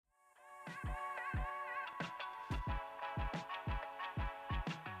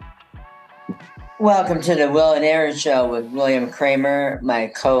Welcome to the Will and Aaron Show with William Kramer, my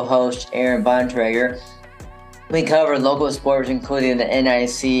co-host Aaron Bontrager. We cover local sports including the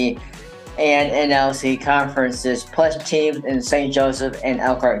NIC and NLC conferences, plus teams in St. Joseph and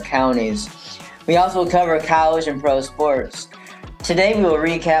Elkhart counties. We also cover college and pro sports. Today we will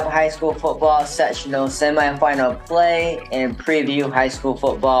recap high school football sectional semifinal play and preview high school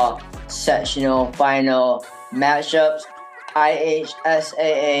football sectional final matchups,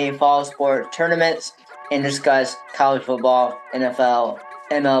 IHSAA fall sport tournaments, and discuss college football, NFL,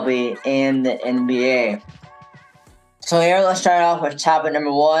 MLB, and the NBA. So here, let's start off with topic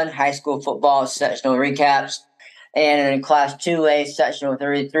number one, high school football sectional recaps. And in Class 2A, sectional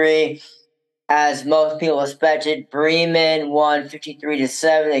 33, as most people expected, Bremen won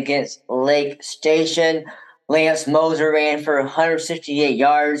 53-7 against Lake Station. Lance Moser ran for 168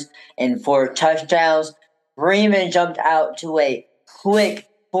 yards and 4 touchdowns. Bremen jumped out to a quick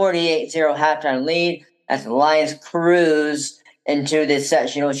 48-0 halftime lead as the Lions cruised into the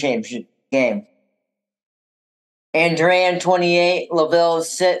sectional championship game. Andran 28, LaVille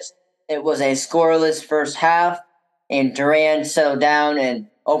 6. It was a scoreless first half, and Duran settled down and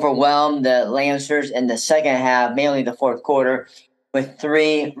overwhelmed the Lancers in the second half, mainly the fourth quarter, with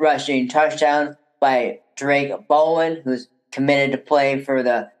 3 rushing touchdowns by Drake Bowen, who's committed to play for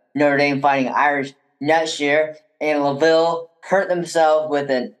the Notre Dame Fighting Irish next year, and LaVille hurt himself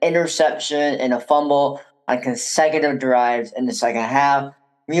with an interception and a fumble on consecutive drives in the second half.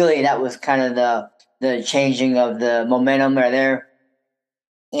 Really, that was kind of the changing of the momentum right there.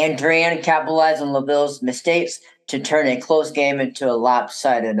 Andran capitalized on LaVille's mistakes to turn a close game into a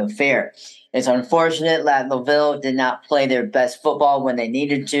lopsided affair. It's unfortunate that LaVille did not play their best football when they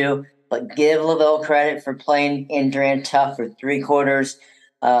needed to, but give LaVille credit for playing Andran tough for 3 quarters.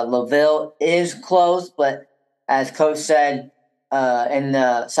 LaVille is close, but as Coach said in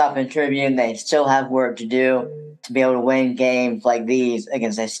the South Bend Tribune, they still have work to do to be able to win games like these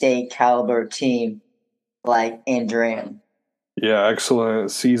against a state caliber team like Andran. Yeah,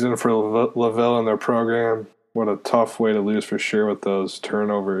 excellent season for LaVille and their program. What a tough way to lose for sure with those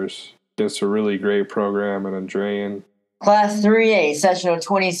turnovers against a really great program and Andrean. Class 3A, sectional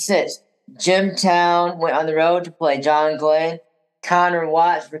 26. Jimtown went on the road to play John Glenn. Connor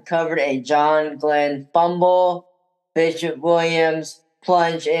Watts recovered a John Glenn fumble. Bishop Williams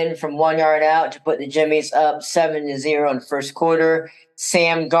plunged in from 1 yard out to put the Jimmies up 7-0 in the first quarter.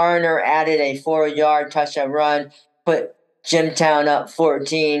 Sam Garner added a 4-yard touchdown run, put Jimtown up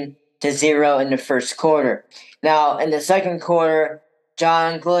 14-0 in the first quarter. Now, in the second quarter,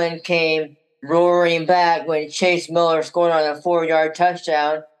 John Glenn came roaring back when Chase Miller scored on a 4-yard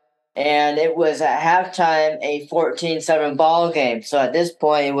touchdown, and it was at halftime a 14-7 ball game. So at this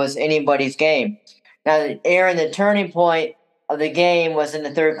point, it was anybody's game. Now, Aaron, the turning point of the game was in the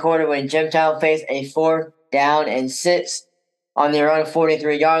third quarter when Jimtown faced a 4th down and 6 on their own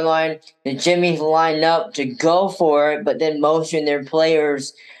 43-yard line. The Jimmies lined up to go for it, but then motioned their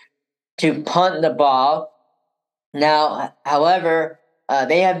players to punt the ball. Now, however,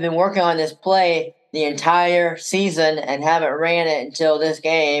 they have been working on this play the entire season and haven't ran it until this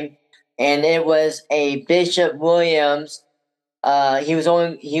game. And it was a Bishop Williams. He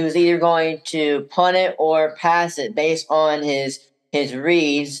was either going to punt it or pass it based on his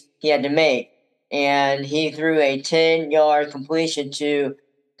reads he had to make. And he threw a 10-yard completion to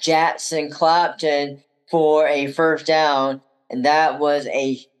Jackson Clapton for a first down. And that was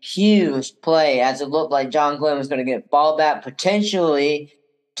a huge play, as it looked like John Glenn was going to get ball back potentially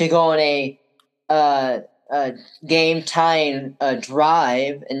to go on a game-tying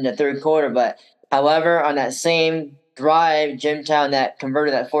drive in the third quarter. But however, on that same drive, Jimtown that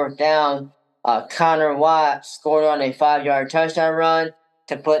converted that 4th down, Connor Watt scored on a 5-yard touchdown run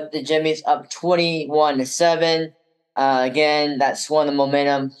to put the Jimmies up 21-7. Again, that swung the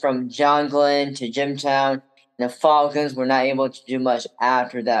momentum from John Glenn to Jimtown. The Falcons were not able to do much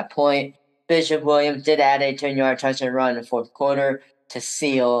after that point. Bishop Williams did add a 10-yard touchdown run in the fourth quarter to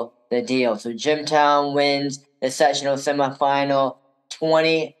seal the deal. So Jimtown wins the sectional semifinal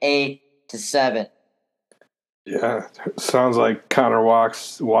 28-7. Yeah, sounds like Connor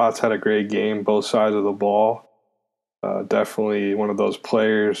Watts had a great game, both sides of the ball. Definitely one of those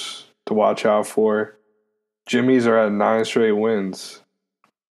players to watch out for. Jimmy's are at 9 straight wins.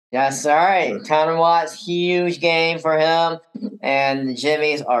 That's all right. Connor Watts, huge game for him, and the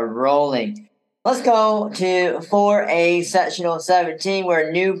Jimmies are rolling. Let's go to 4A Sectional 17,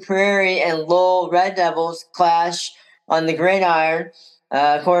 where New Prairie and Lowell Red Devils clash on the gridiron.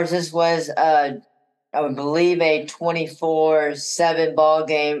 Of course, this was, I would believe, a 24-7 ball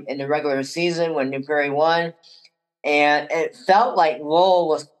game in the regular season when New Prairie won. And it felt like Lowell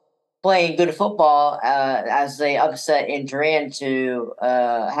was playing good football as they upset in Durant to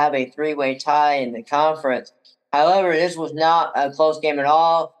have a three-way tie in the conference. However, this was not a close game at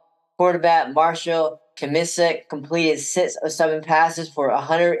all. Quarterback Marshall Kamisic completed 6 of 7 passes for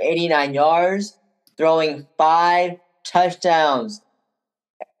 189 yards, throwing 5 touchdowns.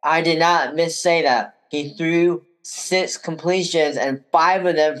 I did not missay that. He threw 6 completions and 5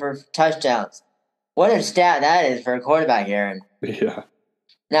 of them for touchdowns. What a stat that is for a quarterback, Aaron. Yeah.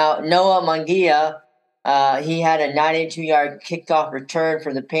 Now, Noah Mungia, he had a 92-yard kickoff return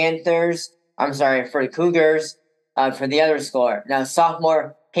for the Panthers. I'm sorry, for the Cougars, for the other score. Now,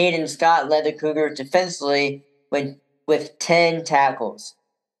 sophomore Hayden Scott led the Cougars defensively with 10 tackles.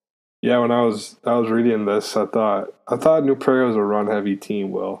 Yeah, when I was reading this, I thought New Prairie was a run-heavy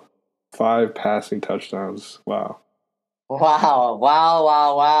team, Will. 5 passing touchdowns. Wow. Wow.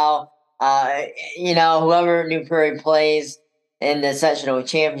 Whoever New Prairie plays in the sectional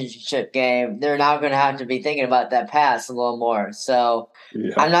championship game, they're not going to have to be thinking about that pass a little more. So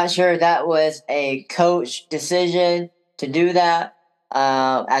Yeah. I'm not sure if that was a coach decision to do that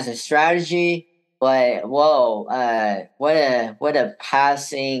as a strategy, but whoa, what a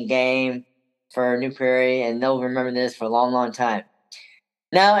passing game for New Prairie, and they'll remember this for a long time.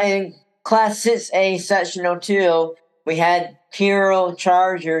 Now in Class 6A Sectional 2, we had Carroll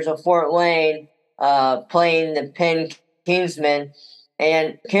Chargers of Fort Wayne playing the Penn Kingsmen,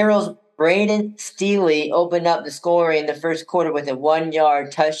 and Carroll's Braden Steely opened up the scoring in the first quarter with a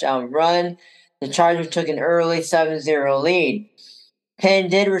 1-yard touchdown run. The Chargers took an early 7-0 lead. Penn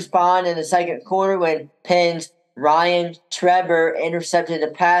did respond in the second quarter when Penn's Ryan Trevor intercepted a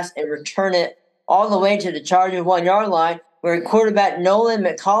pass and returned it all the way to the Chargers' 1-yard line, where quarterback Nolan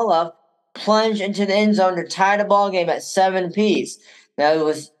McCullough plunged into the end zone to tie the ball game at 7 apiece. Now, it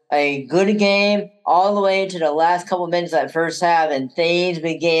was a good game all the way to the last couple minutes of that first half, and things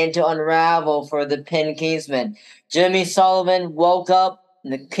began to unravel for the Penn Kingsmen. Jimmy Sullivan woke up,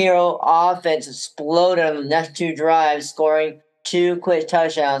 and the Carroll offense exploded on the next 2 drives, scoring 2 quick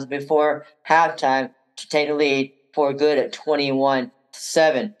touchdowns before halftime to take the lead for good at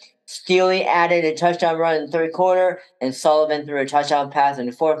 21-7. Steely added a touchdown run in the third quarter, and Sullivan threw a touchdown pass in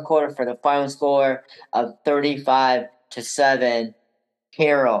the fourth quarter for the final score of 35-7.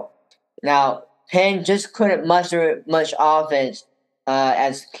 Carroll. Now, Penn just couldn't muster much offense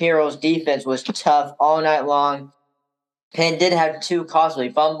as Carroll's defense was tough all night long. Penn did have 2 costly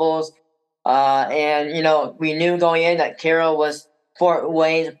fumbles. And we knew going in that Carroll was Fort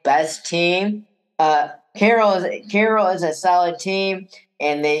Wayne's best team. Carroll is a solid team,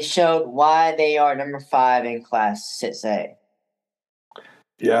 and they showed why they are number 5 in Class 6A.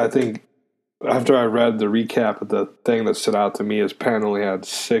 Yeah, I think after I read the recap, the thing that stood out to me is Penn only had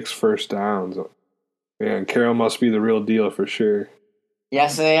 6 first downs. Man, Carroll must be the real deal for sure.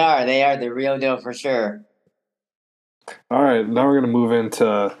 Yes, they are. They are the real deal for sure. All right, now we're going to move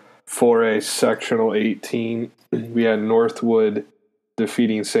into 4A Sectional 18. We had Northwood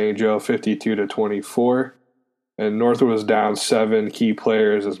defeating St. Joe 52-24. And Northwood was down 7 key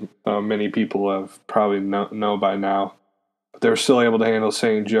players, as many people have probably know by now. But they were still able to handle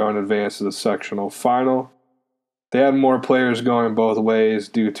St. Joe and advance to the sectional final. They had more players going both ways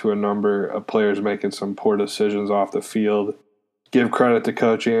due to a number of players making some poor decisions off the field. Give credit to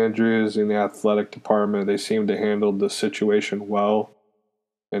Coach Andrews in the athletic department. They seemed to handle the situation well.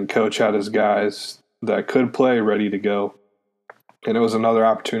 And Coach had his guys that could play ready to go. And it was another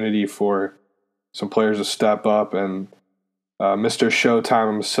opportunity for some players to step up. And Mr.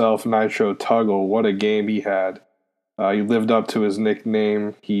 Showtime himself, Nitro Tuggle, what a game he had. He lived up to his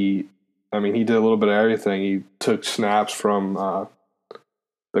nickname. He did a little bit of everything. He took snaps from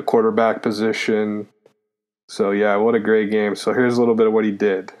the quarterback position. So, yeah, what a great game. So here's a little bit of what he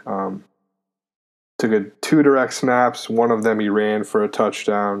did. Took 2 direct snaps. One of them he ran for a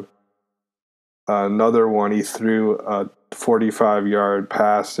touchdown. Another one he threw a 45-yard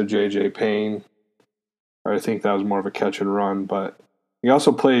pass to J.J. Payne. I think that was more of a catch and run. But he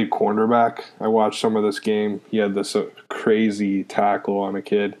also played cornerback. I watched some of this game. He had this crazy tackle on a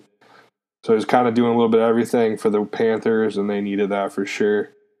kid. So he was kind of doing a little bit of everything for the Panthers, and they needed that for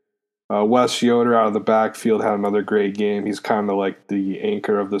sure. Wes Yoder out of the backfield had another great game. He's kind of like the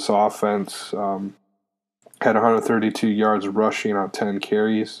anchor of this offense. Had 132 yards rushing on 10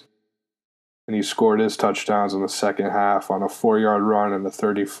 carries. And he scored his touchdowns in the second half on a 4-yard run and a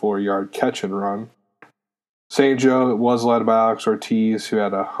 34-yard catch and run. St. Joe was led by Alex Ortiz, who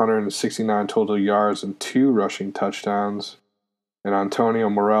had 169 total yards and 2 rushing touchdowns. And Antonio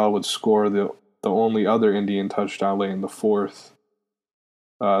Morel would score the only other Indian touchdown late in the fourth.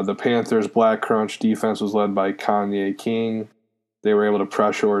 The Panthers' Black Crunch defense was led by Kanye King, They were able to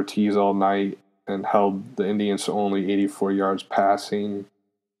pressure Ortiz all night and held the Indians to only 84 yards passing.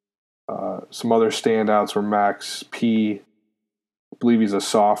 Some other standouts were Max P. I believe he's a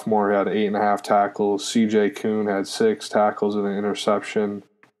sophomore. He had 8.5 tackles. C.J. Kuhn had 6 tackles and an interception.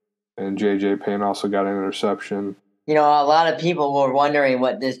 And J.J. Payne also got an interception. A lot of people were wondering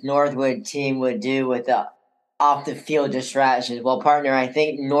what this Northwood team would do with the off-the-field distractions. Well, partner, I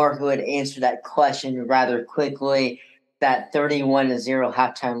think Northwood answered that question rather quickly. That 31-0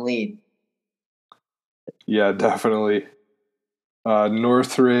 halftime lead. Yeah, definitely.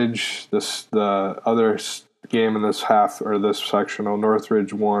 Northridge, the other game in this half or this sectional,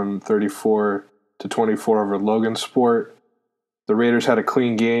 Northridge won 34-24 over Logansport. The Raiders had a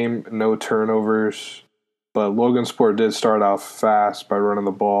clean game, no turnovers, but Logansport did start out fast by running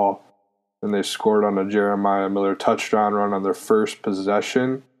the ball, and they scored on a Jeremiah Miller touchdown run on their first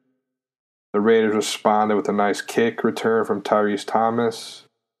possession. The Raiders responded with a nice kick return from Tyrese Thomas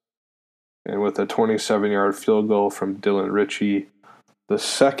and with a 27-yard field goal from Dylan Ritchie. The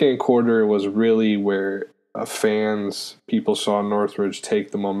second quarter was really where people saw Northridge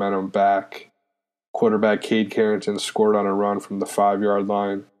take the momentum back. Quarterback Cade Carrington scored on a run from the 5-yard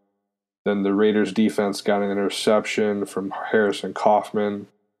line. Then the Raiders defense got an interception from Harrison Kaufman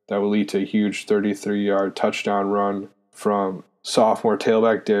that would lead to a huge 33-yard touchdown run from sophomore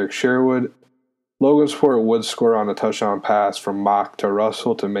tailback Derek Sherwood. Logansport would score on a touchdown pass from Mock to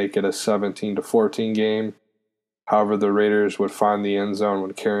Russell to make it a 17-14 game. However, the Raiders would find the end zone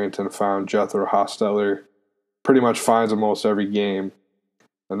when Carrington found Jethro Hostetler. Pretty much finds almost every game.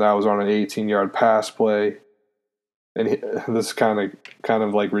 And that was on an 18-yard pass play. And this is kind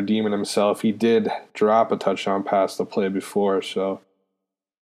of like redeeming himself. He did drop a touchdown pass the play before, so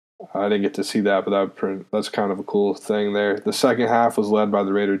I didn't get to see that, but that's kind of a cool thing there. The second half was led by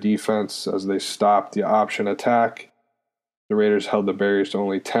the Raider defense as they stopped the option attack. The Raiders held the Bears to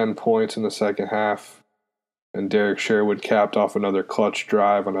only 10 points in the second half, and Derek Sherwood capped off another clutch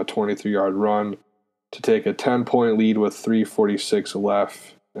drive on a 23-yard run to take a 10-point lead with 3:46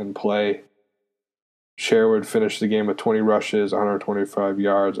 left in play. Sherwood finished the game with 20 rushes, 125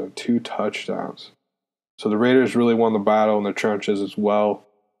 yards, and 2 touchdowns. So the Raiders really won the battle in the trenches as well,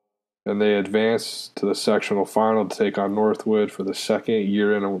 and they advanced to the sectional final to take on Northwood for the second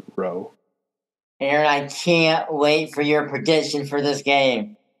year in a row. Aaron, I can't wait for your prediction for this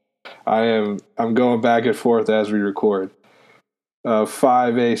game. I'm going back and forth as we record.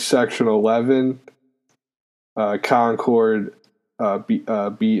 5A Sectional 11, Concord beat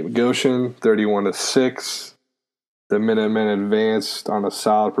Goshen 31-6. The Minutemen advanced on a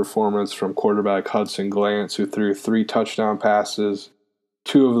solid performance from quarterback Hudson Glantz, who threw 3 touchdown passes.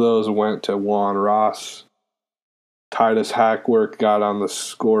 2 of those went to Juan Ross. Titus Hackworth got on the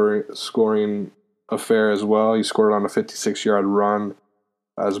scoring affair as well. He scored on a 56-yard run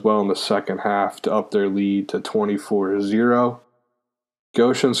as well in the second half to up their lead to 24-0.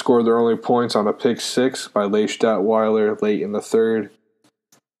 Goshen scored their only points on a pick 6 by Leish Detweiler late in the third.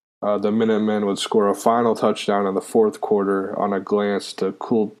 The Minutemen would score a final touchdown in the fourth quarter on a glance to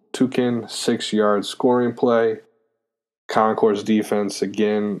Kul Tukin 6-yard scoring play. Concord's defense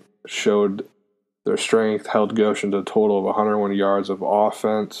again showed their strength, held Goshen to a total of 101 yards of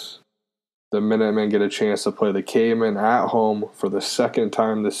offense. The Minutemen get a chance to play the Cavemen at home for the second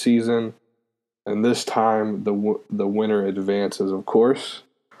time this season, and this time the winner advances, of course.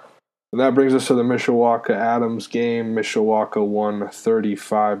 And that brings us to the Mishawaka-Adams game. Mishawaka won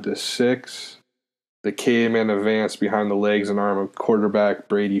 35-6. The Cavemen advanced behind the legs and arm of quarterback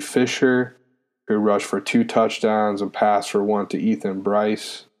Brady Fisher, who rushed for 2 touchdowns and passed for 1 to Ethan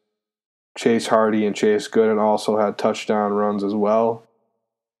Bryce. Chase Hardy and Chase Gooden also had touchdown runs as well.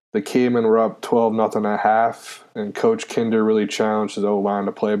 The Cavemen were up 12-0 at half, and Coach Kinder really challenged his O-line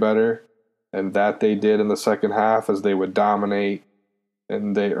to play better, and that they did in the second half as they would dominate,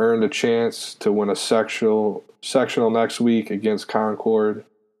 and they earned a chance to win a sectional next week against Concord,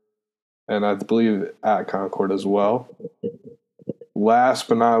 and I believe at Concord as well. Last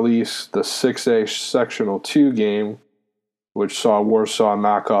but not least, the 6A Sectional 2 game, which saw Warsaw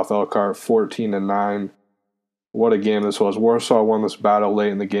knock off Elkhart 14-9. What a game this was. Warsaw won this battle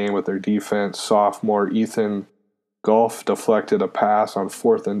late in the game with their defense. Sophomore Ethan Golf deflected a pass on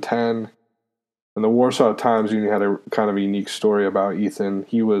 4th and 10. And the Warsaw Times Union had a kind of a unique story about Ethan.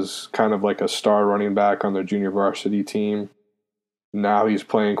 He was kind of like a star running back on their junior varsity team. Now he's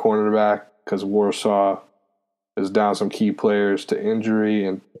playing cornerback because Warsaw is down some key players to injury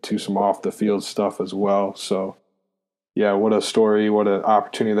and to some off-the-field stuff as well. So, yeah, what a story, what an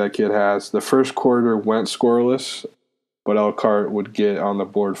opportunity that kid has. The first quarter went scoreless, but Elkhart would get on the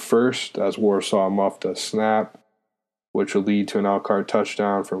board first as Warsaw muffed a snap. which would lead to an Elkhart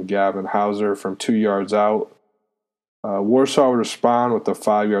touchdown from Gavin Hauser from 2 yards out. Warsaw would respond with a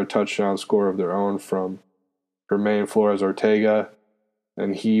 5-yard touchdown score of their own from Jermaine Flores Ortega,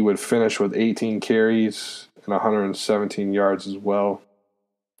 and he would finish with 18 carries and 117 yards as well.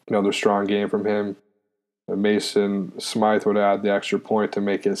 Another strong game from him. And Mason Smythe would add the extra point to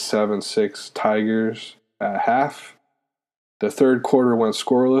make it 7-6 Tigers at half. The third quarter went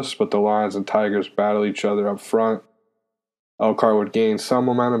scoreless, but the Lions and Tigers battled each other up front. Elkhart would gain some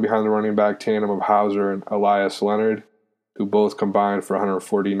momentum behind the running back tandem of Hauser and Elias Leonard, who both combined for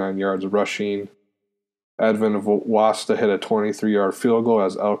 149 yards rushing. Edvin Wasta hit a 23-yard field goal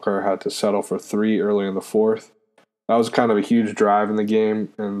as Elkhart had to settle for 3 early in the fourth. That was kind of a huge drive in the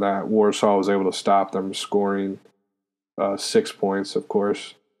game, and that Warsaw was able to stop them scoring 6 points, of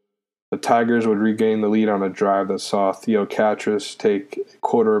course. The Tigers would regain the lead on a drive that saw Theo Catras take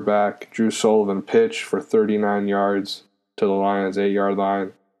quarterback Drew Sullivan pitch for 39 yards to the Lions' 8-yard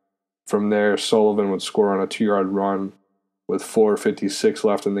line. From there, Sullivan would score on a 2-yard run with 4:56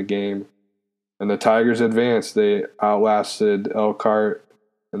 left in the game. And the Tigers advanced. They outlasted Elkhart,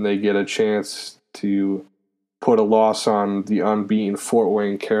 and they get a chance to put a loss on the unbeaten Fort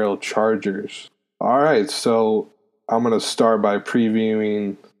Wayne Carroll Chargers. All right, so I'm going to start by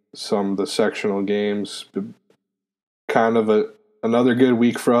previewing some of the sectional games. Kind of another good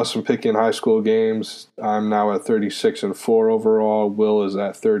week for us in picking high school games. I'm now at 36-4 overall. Will is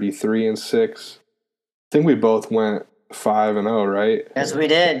at 33-6. I think we both went 5-0, right? Yes, we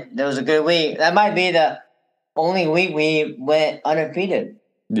did. That was a good week. That might be the only week we went undefeated.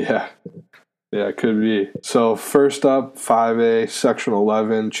 Yeah, it could be. So first up, 5A Section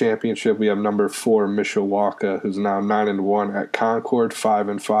 11 Championship. We have number 4 Mishawaka, who's now 9-1 at Concord,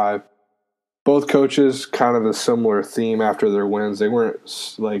 5-5. Both coaches kind of a similar theme after their wins. They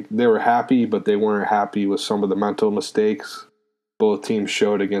were happy, but they weren't happy with some of the mental mistakes both teams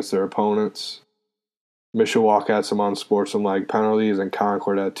showed against their opponents. Mishawaka had some unsportsmanlike penalties, and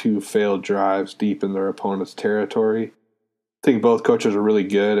Concord had 2 failed drives deep in their opponent's territory. I think both coaches are really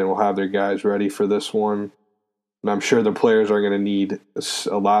good and will have their guys ready for this one. And I'm sure the players are going to need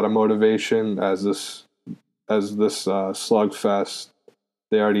a lot of motivation as this slugfest.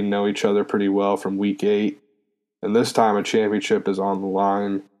 They already know each other pretty well from week 8. And this time a championship is on the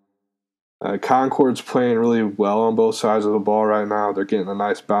line. Concord's playing really well on both sides of the ball right now. They're getting a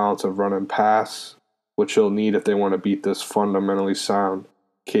nice balance of run and pass, which they'll need if they want to beat this fundamentally sound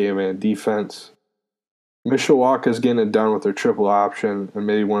Caveman defense. Mishawaka is getting it done with their triple option and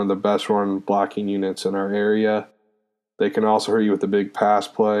maybe one of the best run blocking units in our area. They can also hurt you with a big pass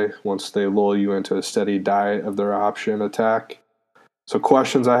play once they lull you into a steady diet of their option attack. So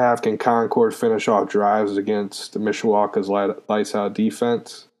questions I have: can Concord finish off drives against Mishawaka's lights-out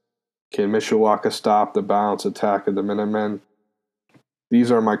defense? Can Mishawaka stop the balanced attack of the Minutemen?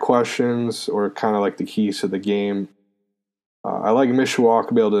 These are my questions, or kind of like the keys to the game. I like Mishawaka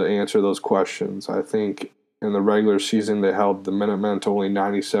to be able to answer those questions. I think in the regular season they held the Minutemen to only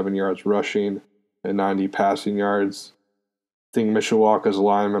 97 yards rushing and 90 passing yards. I think Mishawaka's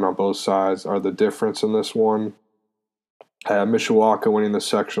linemen on both sides are the difference in this one. I have Mishawaka winning the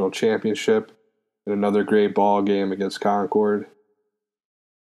sectional championship in another great ball game against Concord.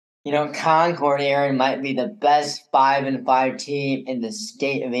 Concord, Aaron, might be the best 5-5 team in the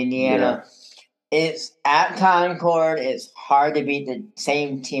state of Indiana. Yeah. It's at Concord. It's hard to beat the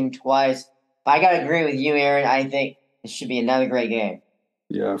same team twice. But I got to agree with you, Aaron. I think it should be another great game.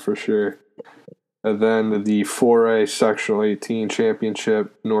 Yeah, for sure. And then the 4A Sectional 18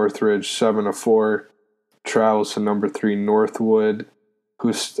 Championship, Northridge 7-4 travels to number 3 Northwood,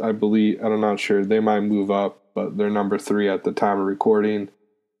 who's, I'm not sure, they might move up, but they're number 3 at the time of recording.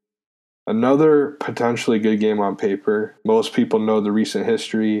 Another potentially good game on paper. Most people know the recent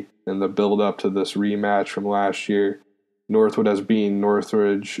history and the build-up to this rematch from last year. Northwood has beaten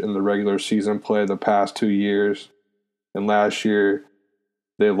Northridge in the regular season play the past 2 years, and last year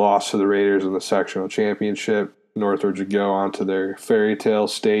they lost to the Raiders in the sectional championship. Northridge would go on to their fairy tale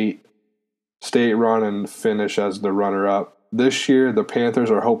state run and finish as the runner-up. This year, the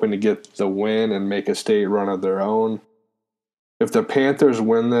Panthers are hoping to get the win and make a state run of their own. If the Panthers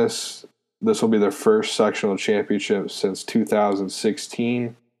win this will be their first sectional championship since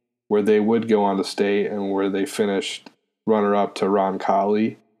 2016, where they would go on to state and where they finished runner-up to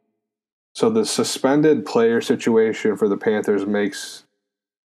Roncalli. So the suspended player situation for the Panthers makes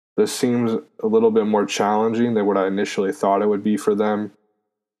this seems a little bit more challenging than what I initially thought it would be for them.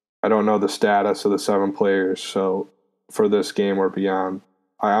 I don't know the status of the 7 players, so for this game or beyond,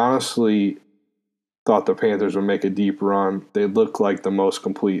 I honestly thought the Panthers would make a deep run. They look like the most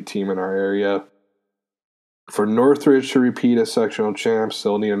complete team in our area. For Northridge to repeat as sectional champs,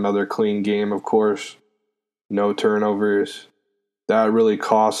 they'll need another clean game, of course. No turnovers. That really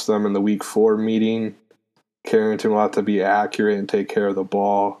cost them in the Week 4 meeting. Carrington will have to be accurate and take care of the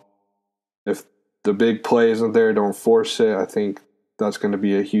ball. If the big play isn't there, don't force it. I think that's going to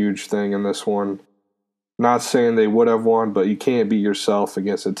be a huge thing in this one. Not saying they would have won, but you can't beat yourself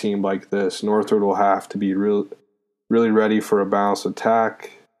against a team like this. Northwood will have to be really ready for a balanced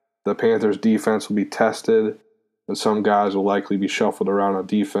attack. The Panthers' defense will be tested, and some guys will likely be shuffled around on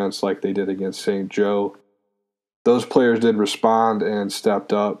defense like they did against St. Joe. Those players did respond and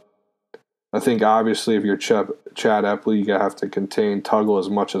stepped up. I think obviously if you're Chad Epley, you have to contain Tuggle as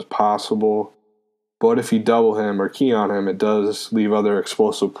much as possible. But if you double him or key on him, it does leave other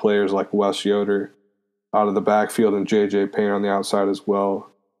explosive players like Wes Yoder out of the backfield and J.J. Payne on the outside as well,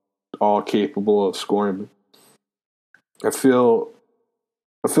 all capable of scoring. I feel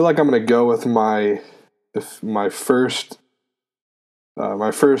like I'm going to go with my first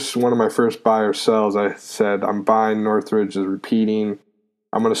buy or sells. I said I'm buying Northridge is repeating.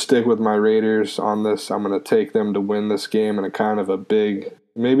 I'm going to stick with my Raiders on this. I'm going to take them to win this game and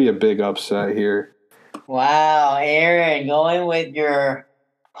maybe a big upset here. Wow, Aaron, going with your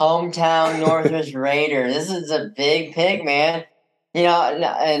hometown Northridge Raiders. This is a big pick, man.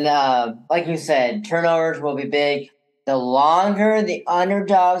 And like you said, turnovers will be big. The longer the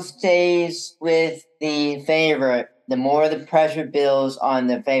underdog stays with the favorite, the more the pressure builds on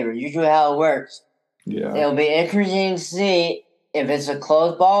the favorite. Usually how it works. Yeah. It'll be interesting to see if it's a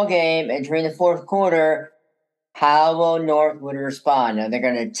close ball game entering the fourth quarter, how will Northwood respond? Are they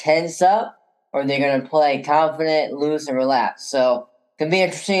going to tense up or are they going to play confident, loose, and relaxed? So it can be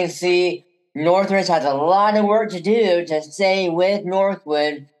interesting to see. Northridge has a lot of work to do to stay with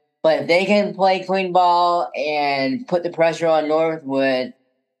Northwood, but if they can play clean ball and put the pressure on Northwood,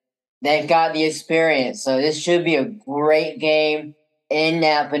 they've got the experience. So this should be a great game in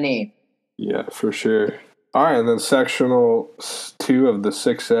Napanee. Yeah, for sure. All right, and then sectional 2 of the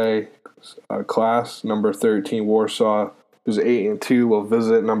 6A class, number 13 Warsaw, who's 8-2, will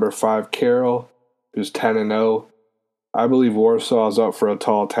visit number 5 Carroll, who's 10-0. I believe Warsaw is up for a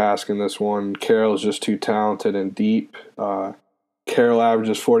tall task in this one. Carroll is just too talented and deep. Carroll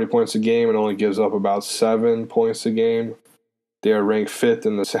averages 40 points a game and only gives up about 7 points a game. They are ranked 5th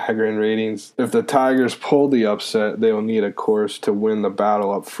in the Sagarin ratings. If the Tigers pull the upset, they will need a course to win the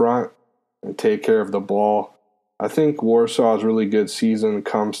battle up front and take care of the ball. I think Warsaw's really good season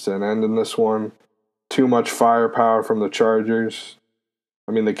comes to an end in this one. Too much firepower from the Chargers.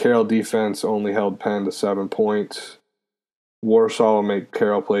 I mean, the Carroll defense only held Penn to 7 points. Warsaw will make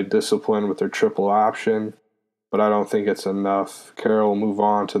Carroll play discipline with their triple option, but I don't think it's enough. Carroll will move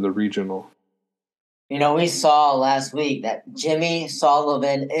on to the regional. We saw last week that Jimmy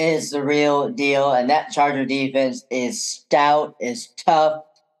Sullivan is the real deal, and that Charger defense is stout, is tough.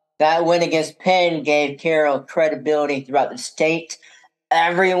 That win against Penn gave Carroll credibility throughout the state.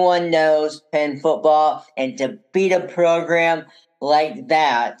 Everyone knows Penn football, and to beat a program like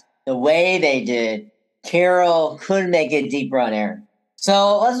that, the way they did, Carroll could make a deep run, Aaron.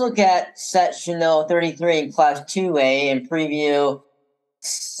 So let's look at Sectional 33 in Class 2A and preview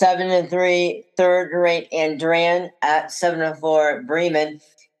 7-3 third-rate Andran at 7-4 Bremen.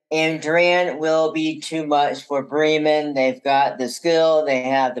 Andran will be too much for Bremen. They've got the skill, they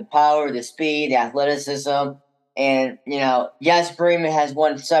have the power, the speed, the athleticism. And, yes, Bremen has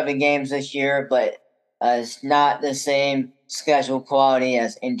won 7 games this year, but it's not the same schedule quality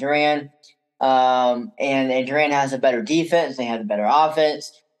as Andran. And Andran has a better defense. They have a better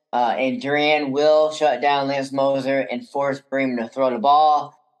offense. Andran will shut down Lance Moser and force Bremen to throw the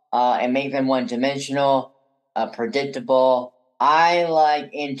ball and make them one-dimensional, predictable. I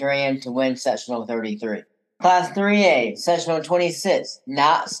like Andran to win Sectional 33. Class 3A, Sectional 26,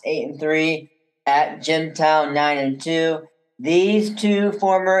 Knox 8-3 at Jimtown 9-2. These two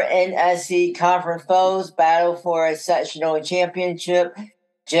former NSC conference foes battle for a sectional championship.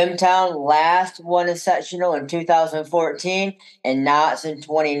 Jimtown last won a sectional in 2014 and Knox in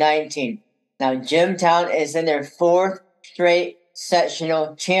 2019. Now, Jimtown is in their 4th straight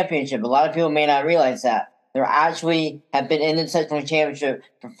sectional championship. A lot of people may not realize that. They actually have been in the sectional championship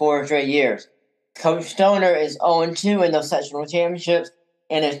for 4 straight years. Coach Stoner is 0-2 in those sectional championships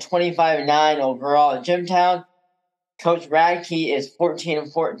and is 25-9 overall at Jimtown. Coach Radke is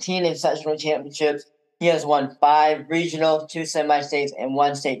 14-14 in sectional championships. He has won 5 regional, 2 semi-states, and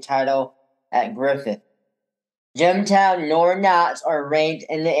 1 state title at Griffith. Jimtown nor Knox are ranked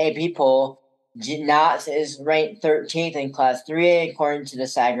in the AP poll. Knox is ranked 13th in Class 3A according to the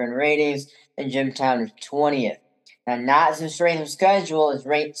Sagarin ratings, and Jimtown is 20th. Now, Knox's strength of schedule is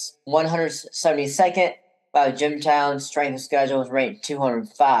ranked 172nd while Jimtown's strength of schedule is ranked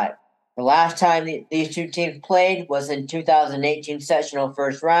 205. The last time these two teams played was in 2018 sectional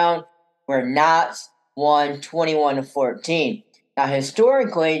first round, where Knott's won 21-14. Now,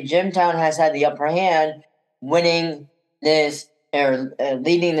 historically, Jimtown has had the upper hand, winning this or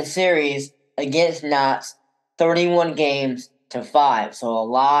leading the series against Knott's 31 games to 5. So a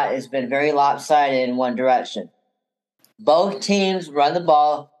lot has been very lopsided in one direction. Both teams run the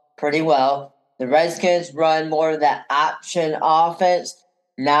ball pretty well. The Redskins run more of that option offense.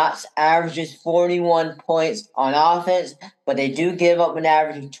 Knott's averages 41 points on offense, but they do give up an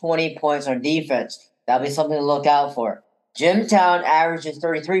average of 20 points on defense. That'll be something to look out for. Jimtown averages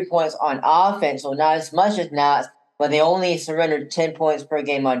 33 points on offense, so not as much as Knott's, but they only surrendered 10 points per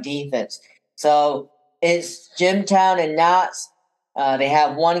game on defense. So it's Jimtown and Knott's. They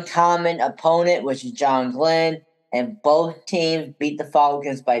have one common opponent, which is John Glenn, and both teams beat the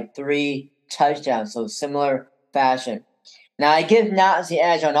Falcons by 3 touchdowns, so similar fashion. Now, I give Knott's the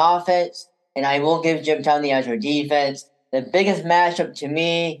edge on offense, and I will give Jimtown the edge on defense. The biggest matchup to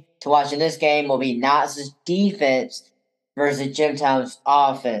me to watch in this game will be Knott's defense versus Jimtown's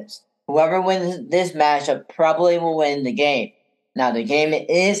offense. Whoever wins this matchup probably will win the game. Now, the game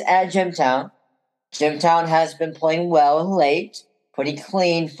is at Jimtown. Jimtown has been playing well of late, pretty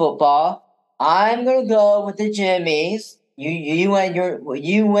clean football. I'm gonna go with the Jimmies. You went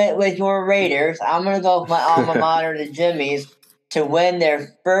with your Raiders. I'm gonna go with my alma mater, the Jimmies, to win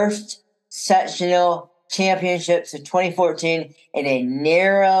their first sectional championships of 2014 in a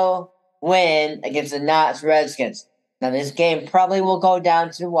narrow win against the Knott's Redskins. Now this game probably will go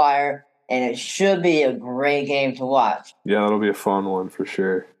down to the wire, and it should be a great game to watch. Yeah, that'll be a fun one for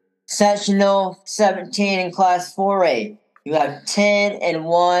sure. Sectional 17 in Class 4A. You have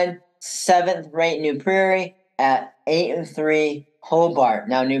 10-1 7th-ranked New Prairie at 8-3 Hobart.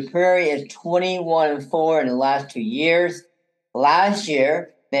 Now, New Prairie is 21-4 in the last 2 years. Last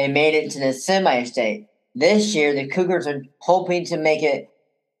year, they made it to the semi-state. This year, the Cougars are hoping to make it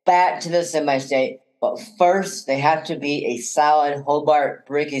back to the semi-state, but first, they have to beat a solid Hobart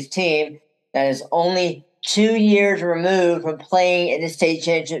Brickies team that is only 2 years removed from playing in the state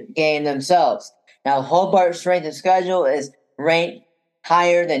championship game themselves. Now, Hobart's strength of schedule is ranked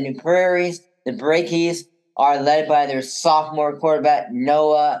higher than New Prairie's. The Brickies are led by their sophomore quarterback,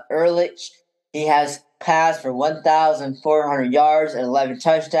 Noah Ehrlich. He has passed for 1,400 yards and 11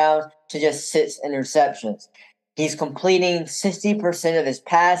 touchdowns to just 6 interceptions. He's completing 60% of his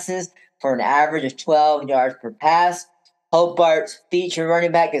passes for an average of 12 yards per pass. Hobart's featured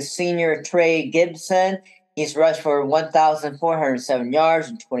running back is senior Trey Gibson. He's rushed for 1,407 yards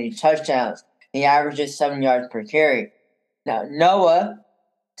and 20 touchdowns. He averages 7 yards per carry. Now, Noah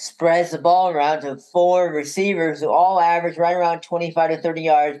spreads the ball around to 4 receivers who all average right around 25 to 30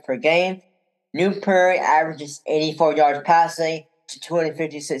 yards per game. New Prairie averages 84 yards passing to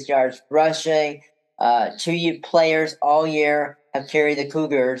 256 yards rushing. 2 players all year have carried the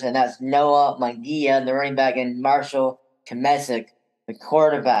Cougars, and that's Noah Magia, the running back, and Marshall Kamesic, the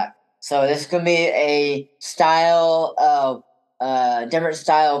quarterback. So this is going to be a style of different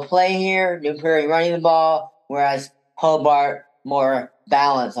style of play here. New Prairie running the ball, whereas Hobart more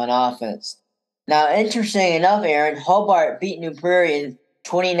balance on offense. Now, interesting enough, Aaron, Hobart beat New Prairie in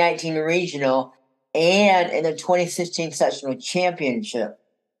 2019 regional and in the 2016 sectional championship.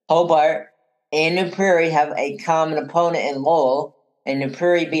 Hobart and New Prairie have a common opponent in Lowell, and New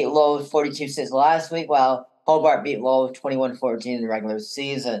Prairie beat Lowell 42-6 last week, while Hobart beat Lowell 21-14 in the regular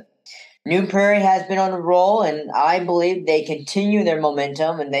season. New Prairie has been on a roll, and I believe they continue their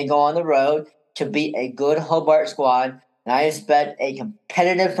momentum and they go on the road to beat a good Hobart squad. And I expect a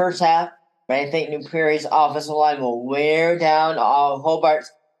competitive first half, but I think New Prairie's offensive line will wear down all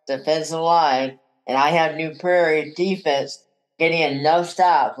Hobart's defensive line, and I have New Prairie's defense getting enough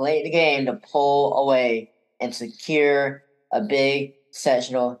stops late in the game to pull away and secure a big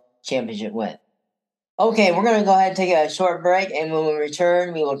sectional championship win. Okay, we're going to go ahead and take a short break, and when we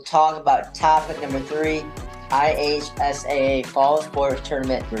return, we will talk about topic number 3, IHSAA Fall Sports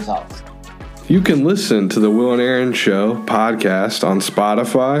Tournament results. You can listen to the Will and Aaron Show podcast on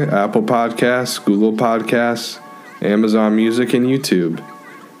Spotify, Apple Podcasts, Google Podcasts, Amazon Music, and YouTube.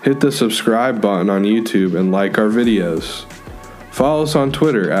 Hit the subscribe button on YouTube and like our videos. Follow us on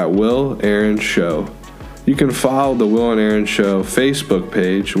Twitter at Will Aaron Show. You can follow the Will and Aaron Show Facebook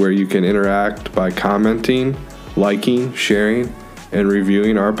page where you can interact by commenting, liking, sharing, and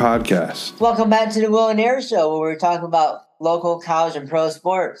reviewing our podcast. Welcome back to the Will and Aaron Show, where we're talking about local college and pro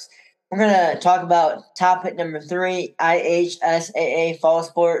sports. We're going to talk about topic number 3, IHSAA Fall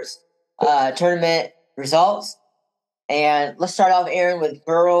Sports Tournament results. And let's start off, Aaron, with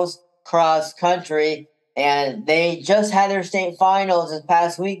girls cross country. And they just had their state finals this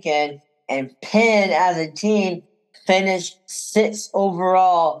past weekend, and Penn, as a team, finished 6th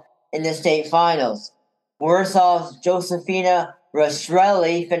overall in the state finals. Warsaw's Josefina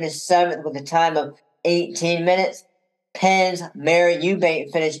Rastrelli finished 7th with a time of 18 minutes. Penn's Mary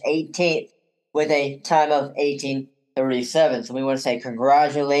Eubank finished 18th with a time of 18:37. So we want to say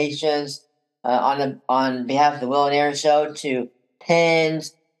congratulations on behalf of the Will and Aaron Show to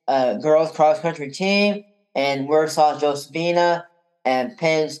Penn's girls cross country team and Warsaw Josefina and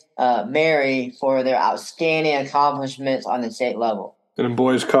Penn's Mary for their outstanding accomplishments on the state level. And in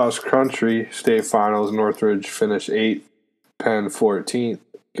boys cross country state finals, Northridge finished 8th, Penn 14th,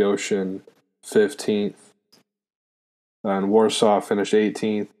 Goshen 15th, and Warsaw finished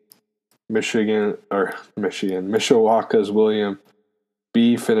 18th. Mishawaka's William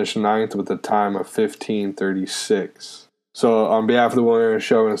B finished 9th with a time of 15:36. So on behalf of the Will and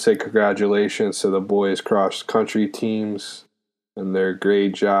Show, I want to say congratulations to the boys cross country teams and their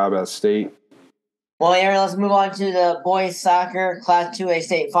great job at state. Well, Aaron, let's move on to the boys soccer Class 2A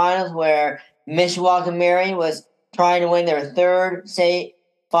state finals, where Mishawaka Mary was trying to win their 3rd state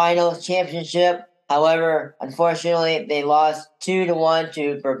finals championship. However, unfortunately, they lost 2-1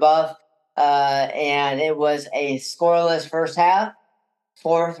 to Brebeuf, and it was a scoreless first half.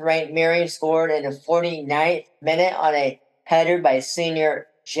 4th-ranked Mary scored in the 49th minute on a header by senior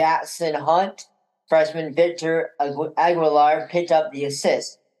Jackson Hunt. Freshman Victor Aguilar picked up the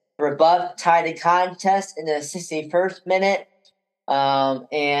assist. Brebeuf tied the contest in the 61st minute,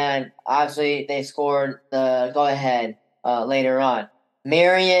 and obviously they scored the go-ahead later on.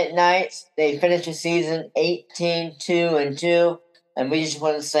 Marriott Knights, they finished the season 18-2-2, and we just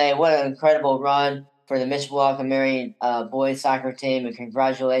want to say what an incredible run for the Mishawaka Mary boys soccer team, and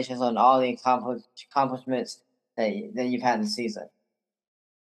congratulations on all the accomplishments that you've had in the season.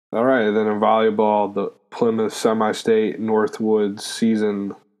 All right, then in volleyball, the Plymouth semi-state Northwood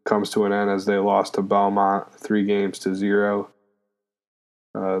season comes to an end as they lost to Belmont 3-0.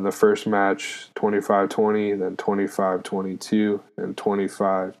 The first match 25-20, then 25-22, and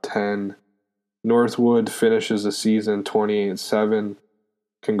 25-10. Northwood finishes the season 28-7.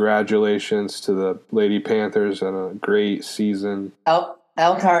 Congratulations to the Lady Panthers on a great season.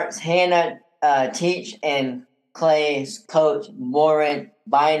 Elkhart's Hannah Teach and Clay's coach Warren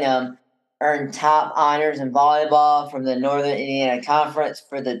Bynum earned top honors in volleyball from the Northern Indiana Conference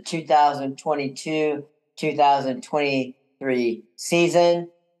for the 2022-2023 season.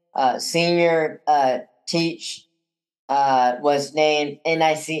 Senior Teach was named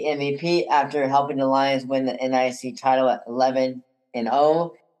NIC MVP after helping the Lions win the NIC title at 11-0.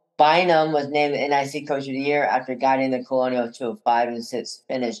 Bynum was named the NIC Coach of the Year after guiding the Colonials to a 5-6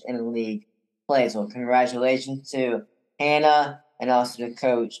 finish in league play. So congratulations to Hannah and also to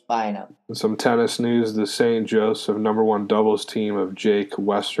Coach Bynum. Some tennis news: the St. Joseph #1 doubles team of Jake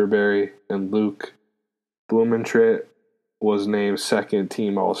Westerberry and Luke Blumentritt was named 2nd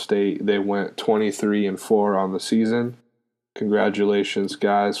team All-State. They went 23-4 on the season. Congratulations,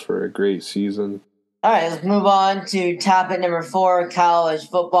 guys, for a great season. All right, let's move on to topic number 4, college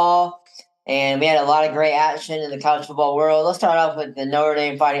football. And we had a lot of great action in the college football world. Let's start off with the Notre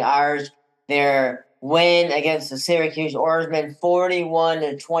Dame Fighting Irish. Their win against the Syracuse Oarsmen,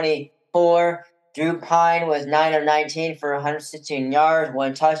 41-24. Drew Pine was 9 of 19 for 116 yards,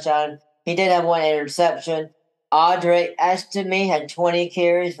 1 touchdown. He did have 1 interception. Audrey Estime had 20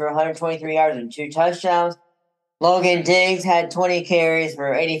 carries for 123 yards and 2 touchdowns. Logan Diggs had 20 carries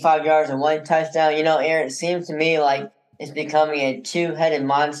for 85 yards and 1 touchdown. You know, Aaron, it seems to me like it's becoming a 2-headed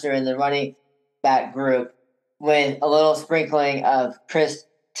monster in the running back group with a little sprinkling of Chris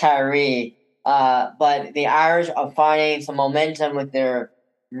Tyree. But the Irish are finding some momentum with their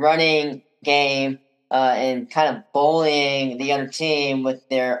running game and kind of bullying the other team with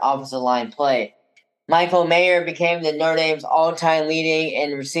their offensive line play. Michael Mayer became the Notre Dame's all-time leading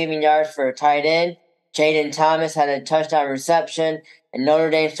in receiving yards for a tight end. Jaden Thomas had a touchdown reception, and Notre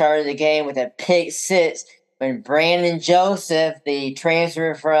Dame started the game with a pick 6 when Brandon Joseph, the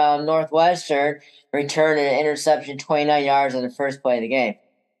transfer from Northwestern, returned an interception 29 yards on the first play of the game.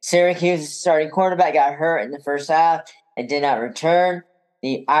 Syracuse's starting quarterback got hurt in the first half and did not return.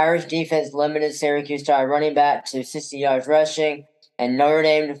 The Irish defense limited Syracuse star running back to 60 yards rushing, and Notre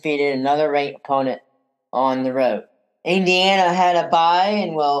Dame defeated another ranked opponent on the road. Indiana had a bye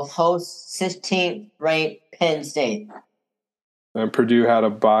and will host 16th-ranked Penn State. And Purdue had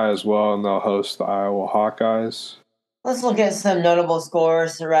a bye as well, and they'll host the Iowa Hawkeyes. Let's look at some notable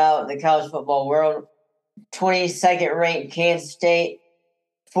scores throughout the college football world. 22nd-ranked Kansas State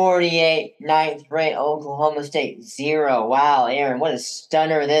 48, ninth ranked Oklahoma State 0. Wow, Aaron, what a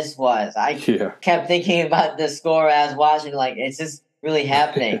stunner this was. I kept thinking about the score as I was watching, like, is this really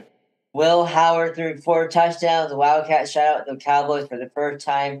happening? Will Howard threw 4 touchdowns. The Wildcats shut out the Cowboys for the first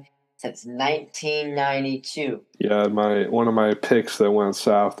time since 1992. Yeah, one of my picks that went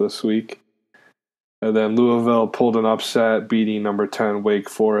south this week. And then Louisville pulled an upset, beating number 10 Wake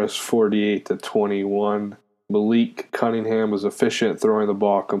Forest 48-21. Malik Cunningham was efficient throwing the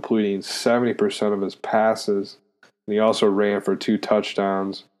ball, completing 70% of his passes. And he also ran for 2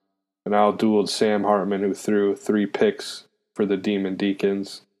 touchdowns and outdueled Sam Hartman, who threw 3 picks for the Demon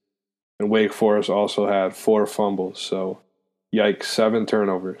Deacons. And Wake Forest also had 4 fumbles, so yikes, 7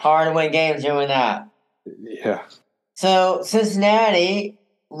 turnovers. Hard to win games doing that. Yeah. So Cincinnati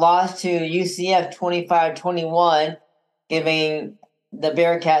lost to UCF 25-21, giving the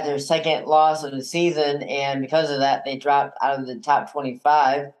Bearcats their second loss of the season, and because of that, they dropped out of the top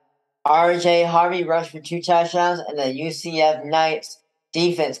 25. R.J. Harvey rushed for 2 touchdowns, and the UCF Knights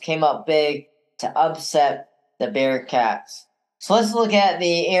defense came up big to upset the Bearcats. So let's look at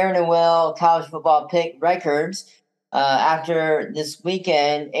the Aaron and Will college football pick records. After this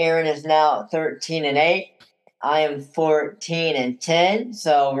weekend, Aaron is now 13-8. I am 14-10,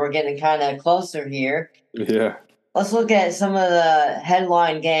 so we're getting kind of closer here. Yeah. Let's look at some of the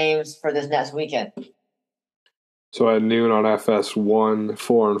headline games for this next weekend. So at noon on FS1,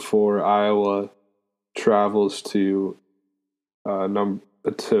 4-4, Iowa travels to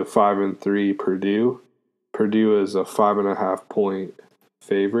 5-3 Purdue. Purdue is a 5.5 point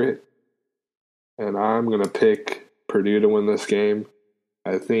favorite, and I'm gonna pick Purdue to win this game.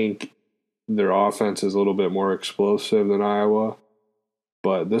 I think their offense is a little bit more explosive than Iowa,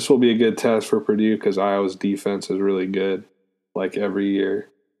 but this will be a good test for Purdue because Iowa's defense is really good, like every year,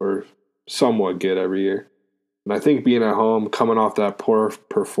 or somewhat good every year. And I think being at home, coming off that poor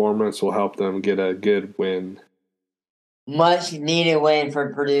performance, will help them get a good win. Much needed win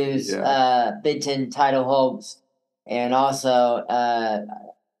for Purdue's Big Ten title hopes, and also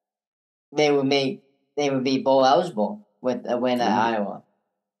they would be bowl eligible with a win at Iowa.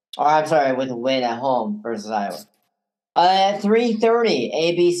 Or I'm sorry, with a win at home versus Iowa. At 3:30,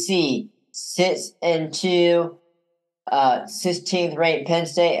 ABC 6-2, 16th ranked Penn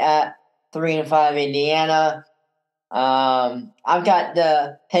State at 3-5 Indiana. I've got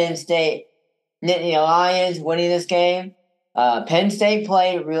the Penn State Nittany Lions winning this game. Penn State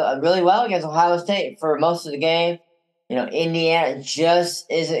played really well against Ohio State for most of the game. Indiana just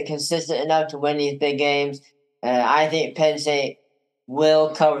isn't consistent enough to win these big games. And I think Penn State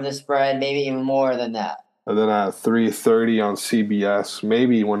will cover the spread, maybe even more than that. And then at 3:30 on CBS,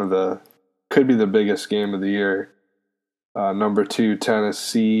 maybe could be the biggest game of the year. Number 2,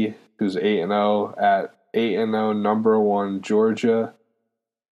 Tennessee, who's 8-0 at 8-0, number 1, Georgia.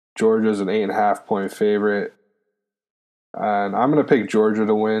 Georgia's an 8.5 point favorite. And I'm going to pick Georgia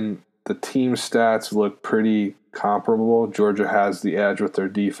to win. The team stats look pretty comparable. Georgia has the edge with their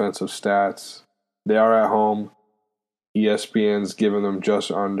defensive stats. They are at home. ESPN's giving them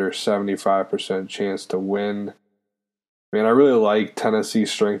just under 75% chance to win. I mean, I really like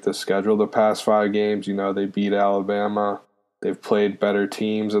Tennessee's strength of schedule the past 5 games. They beat Alabama. They've played better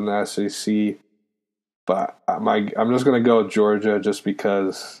teams in the SEC. But I'm just going to go with Georgia just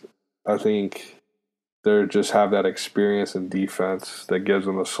because I think they just have that experience in defense that gives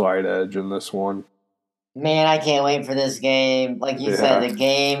them a slight edge in this one. Man, I can't wait for this game. Like you said, the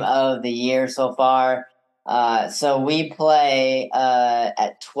game of the year so far. So we play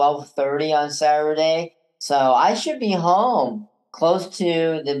at 12:30 on Saturday. So I should be home close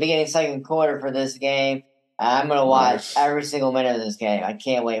to the beginning second quarter for this game. I'm going to watch every single minute of this game. I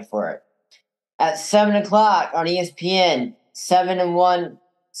can't wait for it. At 7 o'clock on ESPN, 7-1,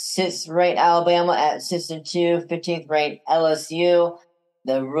 6th ranked Alabama at 6-2, 15th ranked LSU.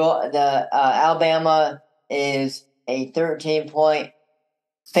 The Alabama is a 13-point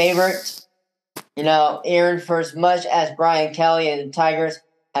favorite. Aaron, for as much as Brian Kelly and the Tigers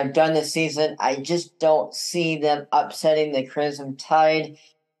have done this season, I just don't see them upsetting the Crimson Tide.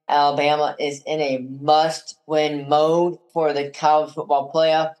 Alabama is in a must-win mode for the college football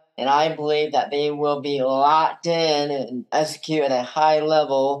playoff, and I believe that they will be locked in and execute at a high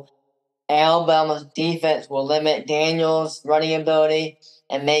level. Alabama's defense will limit Daniels' running ability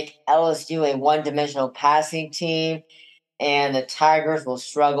and make LSU a one-dimensional passing team, and the Tigers will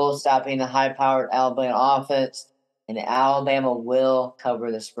struggle stopping the high-powered Alabama offense, and Alabama will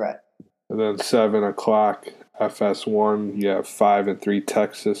cover the spread. And then 7 o'clock, FS1, you have 5-3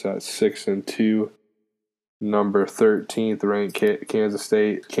 Texas at 6-2. Number 13th ranked Kansas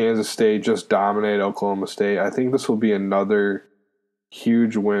State. Kansas State just dominated Oklahoma State. I think this will be another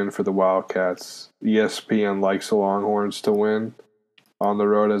Huge win for the Wildcats. ESPN likes the Longhorns to win on the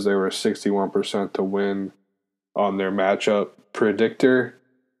road, as they were 61% to win on their matchup predictor.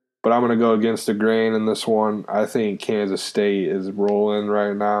 But I'm going to go against the grain in this one. I think Kansas State is rolling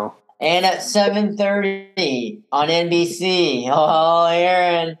right now. And at 7:30 on NBC. Oh,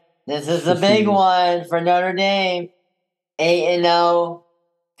 Aaron, this is a big one for Notre Dame. 8-0,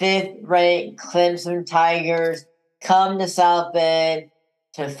 5th-ranked Clemson Tigers come to South Bend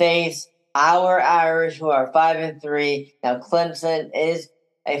to face our Irish, who are 5-3. Now, Clemson is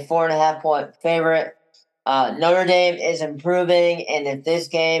a 4.5-point favorite. Notre Dame is improving, and if this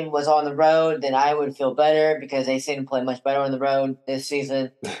game was on the road, then I would feel better because they seem to play much better on the road this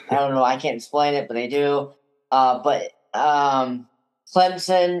season. I don't know. I can't explain it, but they do. But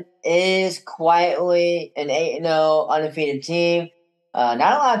Clemson is quietly an 8-0 undefeated team. Not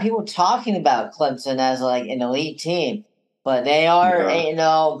a lot of people talking about Clemson as like an elite team, but they are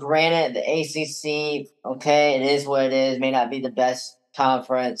 8-0. Granted, the ACC, okay, it is what it is. May not be the best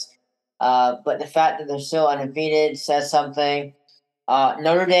conference. But the fact that they're still undefeated says something.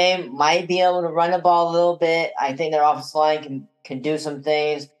 Notre Dame might be able to run the ball a little bit. I think their offensive line can do some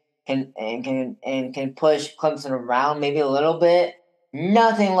things, can push Clemson around maybe a little bit.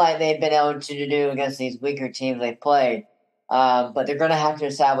 Nothing like they've been able to do against these weaker teams they've played. But they're going to have to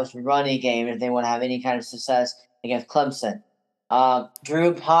establish a running game if they want to have any kind of success against Clemson.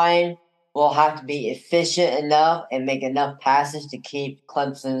 Drew Pine will have to be efficient enough and make enough passes to keep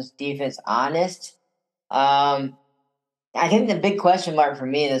Clemson's defense honest. I think the big question mark for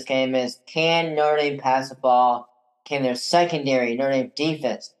me in this game is, can Notre Dame pass the ball? Can their secondary, Notre Dame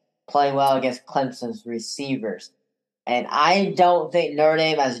defense, play well against Clemson's receivers? And I don't think Notre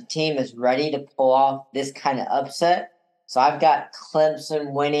Dame as a team is ready to pull off this kind of upset. So I've got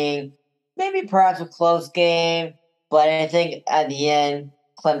Clemson winning, maybe perhaps a close game, but I think at the end,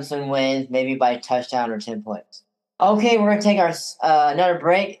 Clemson wins, maybe by a touchdown or 10 points. Okay, we're going to take our another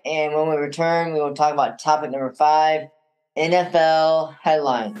break, and when we return, we will talk about topic number 5, NFL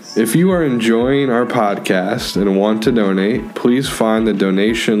headlines. If you are enjoying our podcast and want to donate, please find the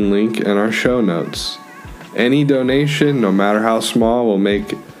donation link in our show notes. Any donation, no matter how small, will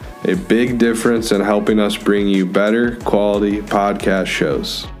make a big difference in helping us bring you better quality podcast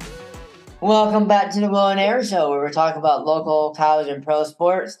shows. Welcome back to the Will and Aaron Show, where we're talking about local, college, and pro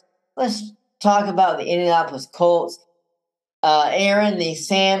sports. Let's talk about the Indianapolis Colts. Aaron, the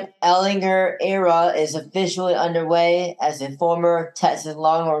Sam Ehlinger era is officially underway as the former Texas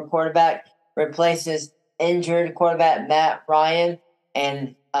Longhorn quarterback replaces injured quarterback Matt Ryan,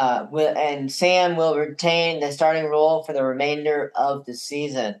 and Sam will retain the starting role for the remainder of the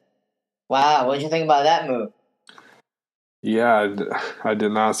season. Wow, what did you think about that move? Yeah, I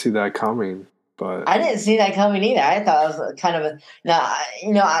did not see that coming. But I didn't see that coming either. I thought it was kind of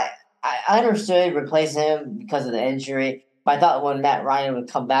I understood replacing him because of the injury, but I thought when Matt Ryan would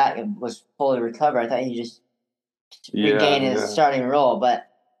come back and was fully recovered, I thought he just regained his starting role. But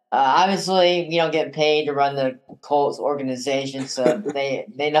obviously, you don't get paid to run the Colts organization, so they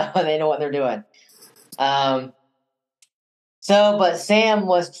know what they're doing. But Sam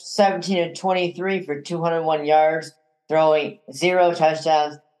was 17-23 for 201 yards, throwing 0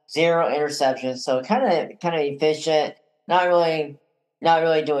 touchdowns, 0 interceptions. So kind of efficient. Not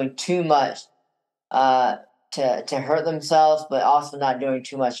really doing too much to hurt themselves, but also not doing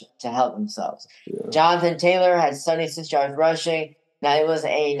too much to help themselves. Yeah. Jonathan Taylor had 76 yards rushing. Now it was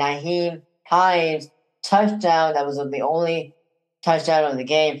a Nyheim Hines touchdown. That was the only touchdown of the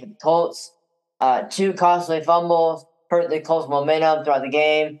game for the Colts. 2 costly fumbles hurt the Colts' momentum throughout the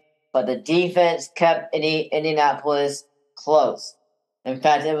game, but the defense kept Indianapolis close. In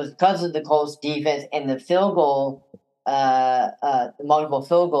fact, it was because of the Colts' defense and the field goal, the multiple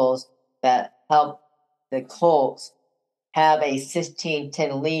field goals that helped the Colts have a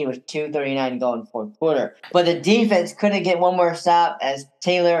 16-10 lead with 2:39 to go in the fourth quarter. But the defense couldn't get one more stop as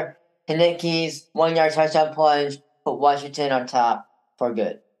Taylor Heinicke's 1-yard touchdown plunge put Washington on top for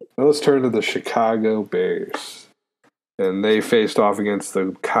good. Now let's turn to the Chicago Bears. And they faced off against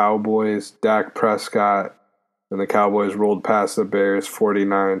the Cowboys. Dak Prescott and the Cowboys rolled past the Bears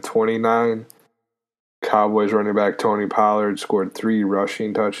 49-29. Cowboys running back Tony Pollard scored 3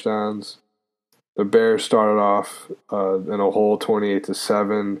 rushing touchdowns. The Bears started off in a hole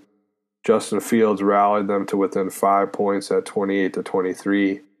 28-7. Justin Fields rallied them to within 5 points at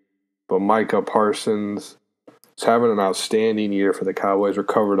 28-23. But Micah Parsons is having an outstanding year for the Cowboys,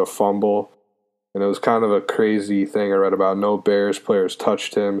 recovered a fumble. And it was kind of a crazy thing I read about. No Bears players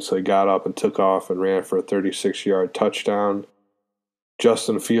touched him, so he got up and took off and ran for a 36-yard touchdown.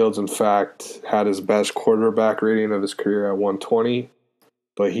 Justin Fields, in fact, had his best quarterback rating of his career at 120.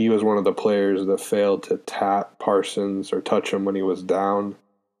 but he was one of the players that failed to tap Parsons or touch him when he was down.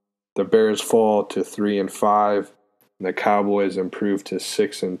 The Bears fall to 3-5, and the Cowboys improve to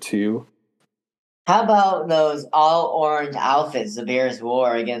 6-2. How about those all orange outfits the Bears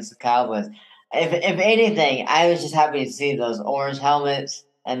wore against the Cowboys? If anything, I was just happy to see those orange helmets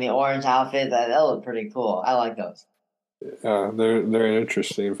and the orange outfits. That looked pretty cool. I like those. They're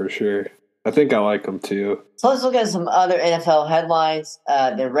interesting for sure. I think I like them too. So let's look at some other NFL headlines.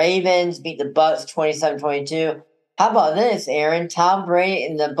 The Ravens beat the Bucs 27-22. How about this, Aaron? Tom Brady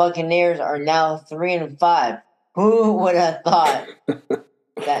and the Buccaneers are now 3-5. Who would have thought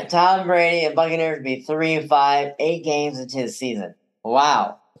that Tom Brady and Buccaneers would be 3-5, 8 games into the season?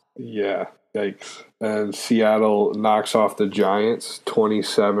 Wow. Yeah, yikes. And Seattle knocks off the Giants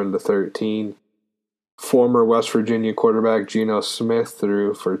 27-13. Former West Virginia quarterback Geno Smith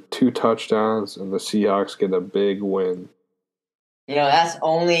threw for 2 touchdowns, and the Seahawks get a big win. That's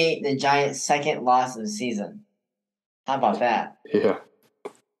only the Giants' second loss of the season. How about that? Yeah.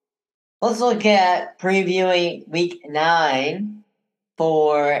 Let's look at previewing Week 9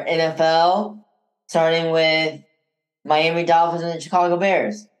 for NFL, starting with Miami Dolphins and the Chicago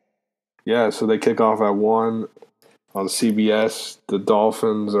Bears. Yeah, so they kick off at 1 on CBS. The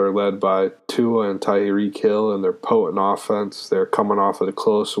Dolphins are led by Tua and Tyreek Hill and their potent offense. They're coming off of a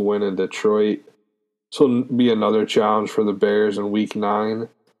close win in Detroit. So it'll be another challenge for the Bears in Week 9.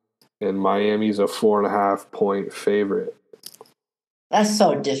 And Miami's a 4.5-point favorite. That's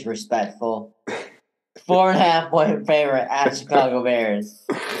so disrespectful. 4.5-point favorite at Chicago Bears.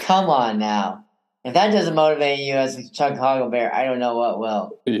 Come on now. If that doesn't motivate you as a Chicago Bear, I don't know what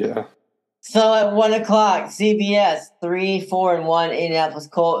will. Yeah. So at 1 o'clock, CBS, 3-4-1 Indianapolis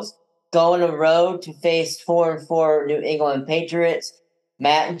Colts go on the road to face 4-4 New England Patriots.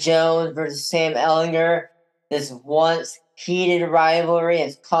 Matt Jones versus Sam Ellinger. This once heated rivalry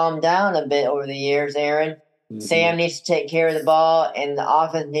has calmed down a bit over the years, Aaron. Mm-hmm. Sam needs to take care of the ball, and the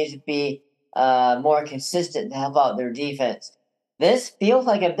offense needs to be more consistent to help out their defense. This feels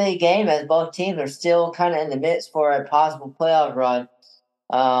like a big game as both teams are still kind of in the midst for a possible playoff run.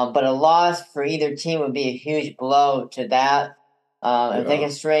 But a loss for either team would be a huge blow to that. If they can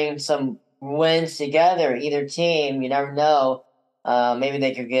string some wins together, either team, you never know. Maybe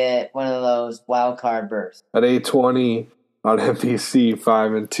they could get one of those wild card berths. At 8:20 on NBC,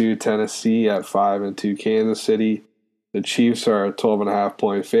 5-2 Tennessee at 5-2 Kansas City. The Chiefs are a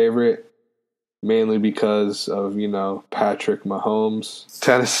 12.5-point favorite, mainly because of, Patrick Mahomes.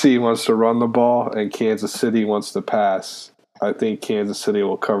 Tennessee wants to run the ball, and Kansas City wants to pass. I think Kansas City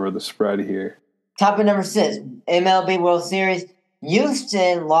will cover the spread here. Topic number 6, MLB World Series.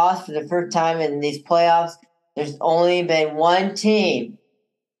 Houston lost for the first time in these playoffs. There's only been one team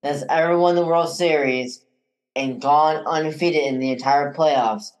that's ever won the World Series and gone undefeated in the entire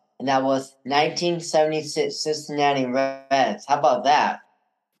playoffs, and that was 1976 Cincinnati Reds. How about that?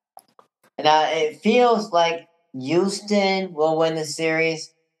 Now, it feels like Houston will win the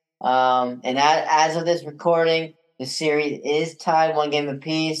series, and as of this recording, the series is tied 1 game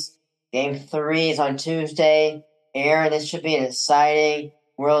apiece. Game 3 is on Tuesday. Aaron, this should be an exciting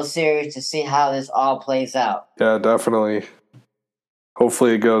World Series to see how this all plays out. Yeah, definitely.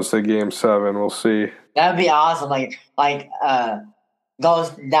 Hopefully it goes to Game 7. We'll see. That would be awesome. Goes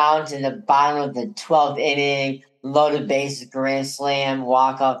down to the bottom of the 12th inning, loaded bases, grand slam,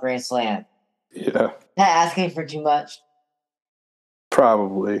 walk-off grand slam. Yeah. Not asking for too much?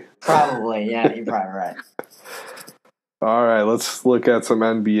 Probably. Yeah, you're probably right. All right, let's look at some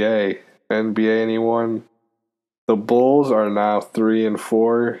NBA. NBA, anyone? The Bulls are now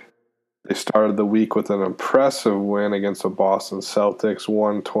 3-4. They started the week with an impressive win against the Boston Celtics,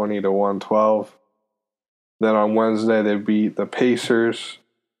 120-112. Then on Wednesday, they beat the Pacers.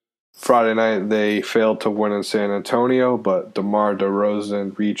 Friday night, they failed to win in San Antonio, but DeMar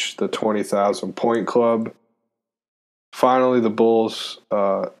DeRozan reached the 20,000-point club. Finally, the Bulls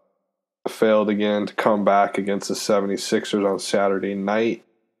failed again to come back against the 76ers on Saturday night.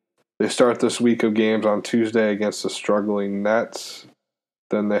 They start this week of games on Tuesday against the struggling Nets.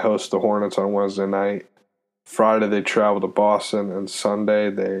 Then they host the Hornets on Wednesday night. Friday, they travel to Boston, and Sunday,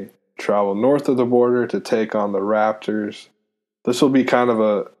 they travel north of the border to take on the Raptors. This will be kind of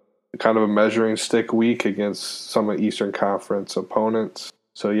a measuring stick week against some of Eastern Conference opponents.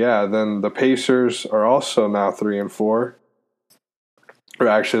 So yeah, then the Pacers are also now 3-4. Or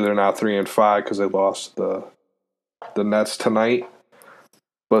actually, they're now 3-5 because they lost the Nets tonight.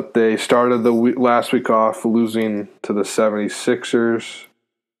 But they started the last week off losing to the 76ers.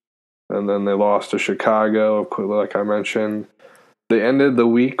 And then they lost to Chicago, like I mentioned. They ended the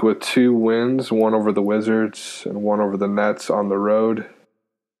week with 2 wins, one over the Wizards and one over the Nets on the road.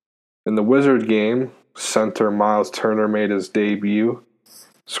 In the Wizard game, center Miles Turner made his debut,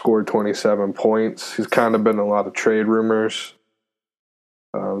 scored 27 points. He's kind of been in a lot of trade rumors.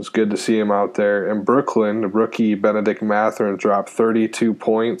 It was good to see him out there. In Brooklyn, the rookie Benedict Mathurin dropped 32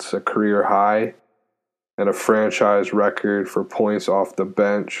 points, a career high, and a franchise record for points off the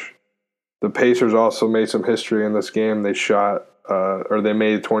bench. The Pacers also made some history in this game. They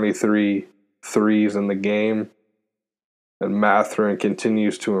made 23 threes in the game, and Mathurin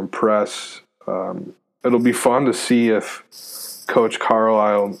continues to impress. It'll be fun to see if Coach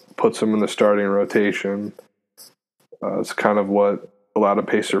Carlisle puts him in the starting rotation. It's kind of what a lot of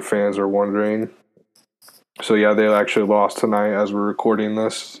Pacer fans are wondering. So, yeah, they actually lost tonight as we're recording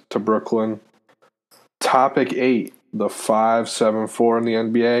this to Brooklyn. Topic 8, the 5-7-4 in the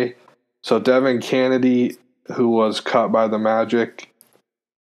NBA. So, Devin Kennedy, who was cut by the Magic,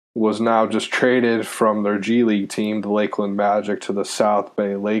 was now just traded from their G League team, the Lakeland Magic, to the South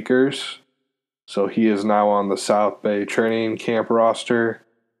Bay Lakers. So, he is now on the South Bay training camp roster.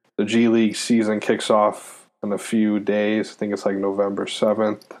 The G League season kicks off in a few days. I think it's like November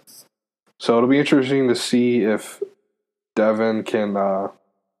 7th. So it'll be interesting to see if Devin can,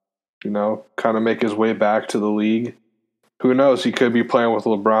 kind of make his way back to the league. Who knows? He could be playing with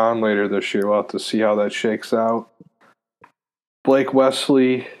LeBron later this year. We'll have to see how that shakes out. Blake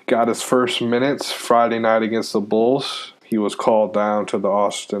Wesley got his first minutes Friday night against the Bulls. He was called down to the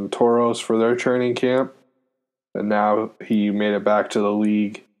Austin Toros for their training camp. And now he made it back to the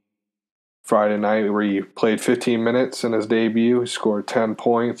league Friday night, where he played 15 minutes in his debut. He scored 10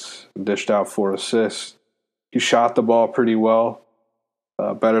 points, dished out 4 assists. He shot the ball pretty well,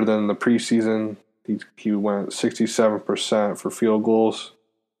 better than the preseason. He went 67% for field goals.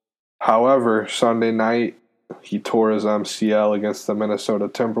 However, Sunday night, he tore his MCL against the Minnesota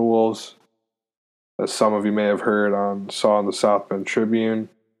Timberwolves, as some of you may have saw in the South Bend Tribune,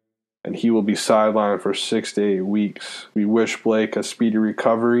 and he will be sidelined for 6 to 8 weeks. We wish Blake a speedy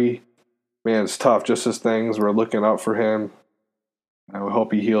recovery. Man, it's tough. Just as things were looking up for him, I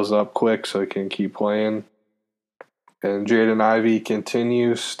hope he heals up quick so he can keep playing. And Jaden Ivey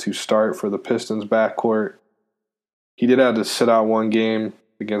continues to start for the Pistons backcourt. He did have to sit out one game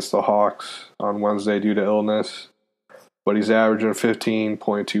against the Hawks on Wednesday due to illness, but he's averaging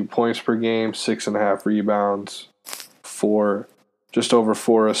 15.2 points per game, 6.5 rebounds, just over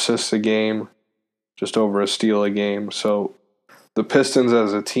 4 assists a game, just over a steal a game. So the Pistons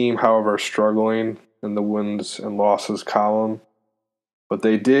as a team, however, are struggling in the wins and losses column. But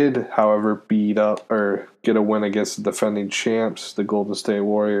they did, however, get a win against the defending champs, the Golden State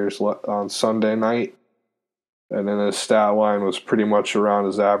Warriors, on Sunday night. And then his stat line was pretty much around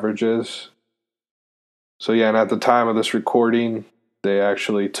his averages. So, yeah, and at the time of this recording, they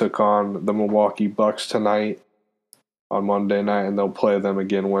actually took on the Milwaukee Bucks tonight on Monday night, and they'll play them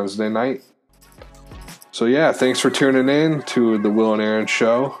again Wednesday night. So, yeah, thanks for tuning in to the Will and Aaron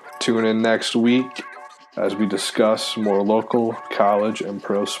Show. Tune in next week as we discuss more local, college, and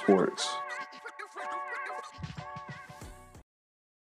pro sports.